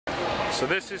So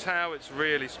this is how it's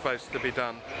really supposed to be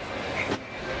done.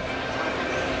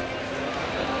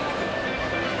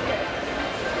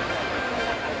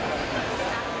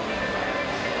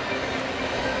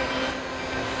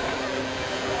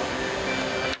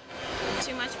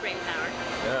 Too much brain power.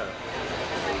 Yeah.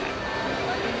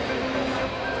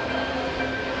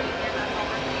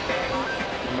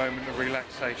 A moment of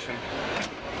relaxation.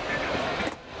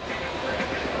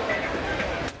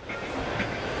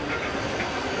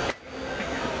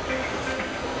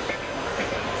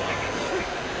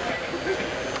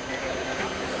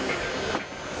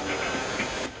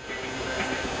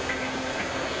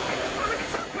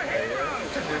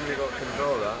 You've got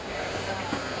control of that.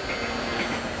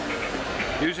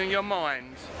 Using your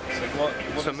mind So what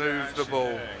to move the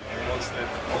ball. What's the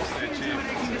achievement?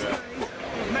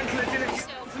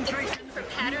 So it's looking for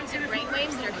patterns and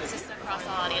brainwaves that are consistent across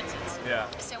all audiences. Yeah.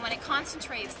 So when it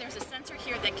concentrates, there's a sensor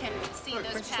here that can see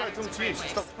those patterns and brainwaves.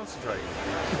 Stop concentrating.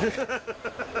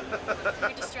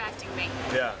 You're distracting me.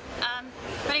 Yeah.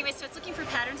 But anyway, so it's looking for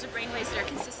patterns of brainwaves that are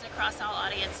consistent across all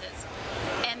audiences.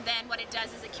 And then what it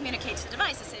does is it communicates to the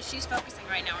device. It says she's focusing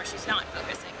right now or she's not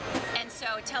focusing. And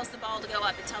so it tells the ball to go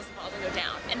up, it tells the ball to go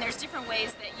down. And there's different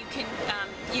ways that you can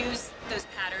use those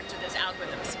patterns or those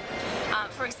algorithms.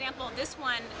 For example, this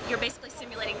one, you're basically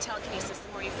simulating telekinesis.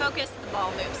 The more you focus, the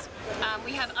ball moves.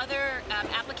 We have other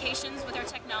applications with our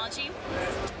technology.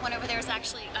 One over there is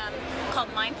actually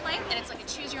called Mind Play, and it's like a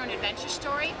choose-your-own-adventure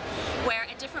story, where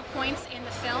at different points in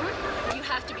the film, you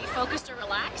have to be focused or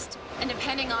relaxed, and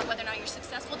depending on whether or not you're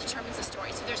successful determines the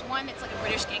story. So there's one that's like a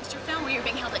British gangster film where you're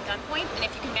being held at gunpoint, and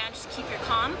if you can manage to keep your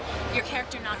calm, your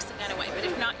character knocks the gun away, but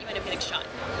if not, you end up getting shot.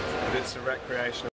 But it's a recreational